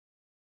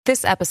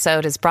This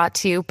episode is brought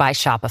to you by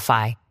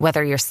Shopify.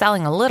 Whether you're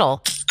selling a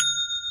little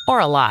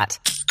or a lot,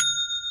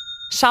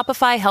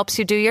 Shopify helps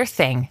you do your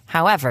thing,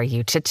 however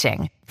you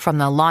cha-ching. From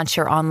the launch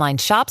your online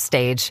shop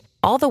stage,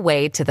 all the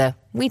way to the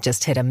we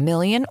just hit 1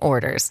 million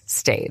orders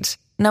stage.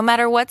 No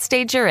matter what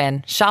stage you're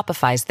in,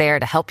 Shopify's there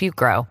to help you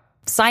grow.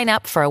 Sign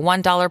up for a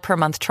 $1 per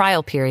month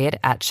trial period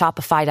at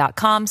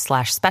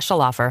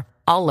shopify.com/special offer,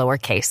 all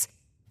lowercase.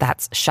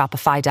 That's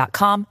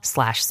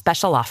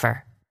shopify.com/special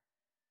offer.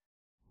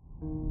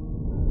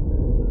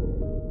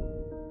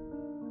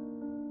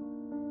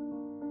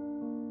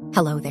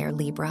 Hello there,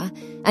 Libra,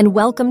 and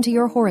welcome to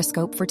your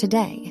horoscope for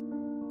today,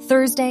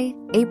 Thursday,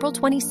 April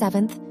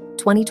 27th,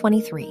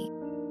 2023.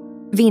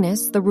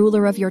 Venus, the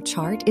ruler of your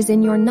chart, is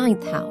in your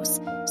 9th house,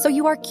 so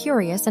you are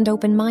curious and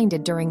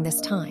open-minded during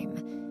this time.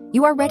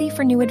 You are ready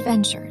for new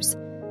adventures.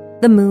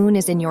 The moon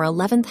is in your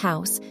 11th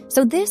house,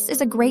 so this is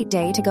a great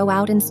day to go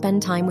out and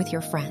spend time with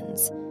your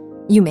friends.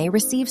 You may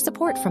receive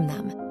support from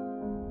them.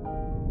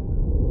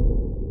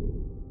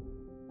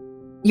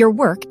 Your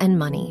work and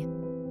money.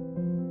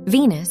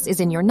 Venus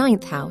is in your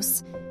 9th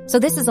house, so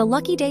this is a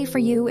lucky day for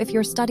you if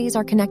your studies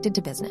are connected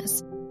to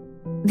business.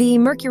 The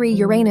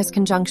Mercury-Uranus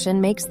conjunction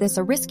makes this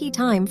a risky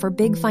time for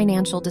big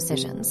financial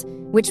decisions,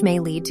 which may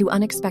lead to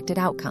unexpected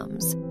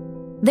outcomes.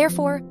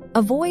 Therefore,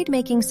 avoid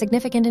making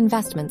significant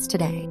investments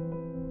today.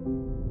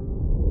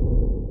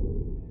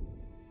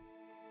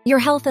 Your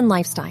health and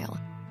lifestyle.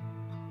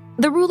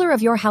 The ruler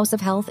of your house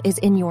of health is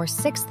in your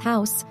 6th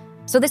house,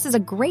 so this is a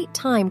great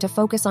time to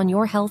focus on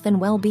your health and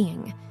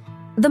well-being.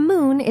 The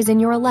moon is in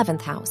your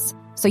 11th house,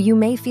 so you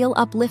may feel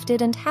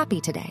uplifted and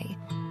happy today.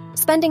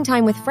 Spending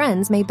time with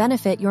friends may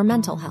benefit your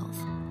mental health.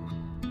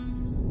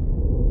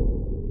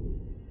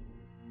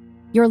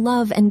 Your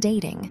love and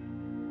dating.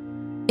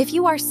 If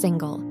you are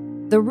single,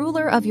 the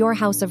ruler of your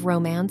house of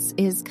romance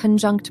is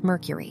conjunct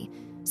Mercury,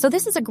 so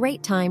this is a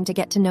great time to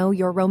get to know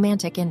your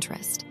romantic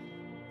interest.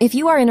 If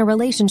you are in a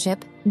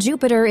relationship,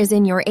 Jupiter is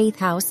in your 8th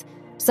house,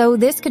 so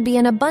this could be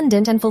an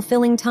abundant and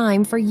fulfilling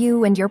time for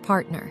you and your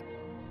partner.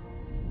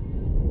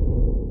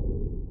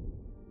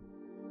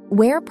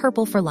 Wear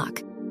purple for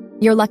luck.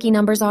 Your lucky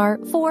numbers are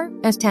 4,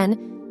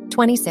 10,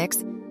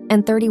 26,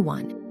 and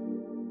 31.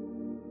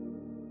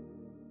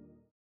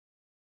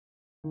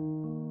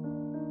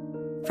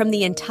 From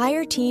the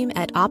entire team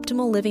at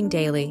Optimal Living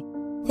Daily,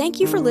 thank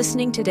you for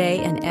listening today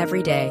and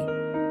every day.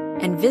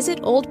 And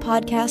visit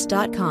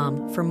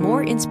oldpodcast.com for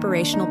more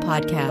inspirational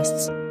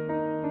podcasts.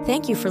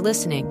 Thank you for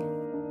listening.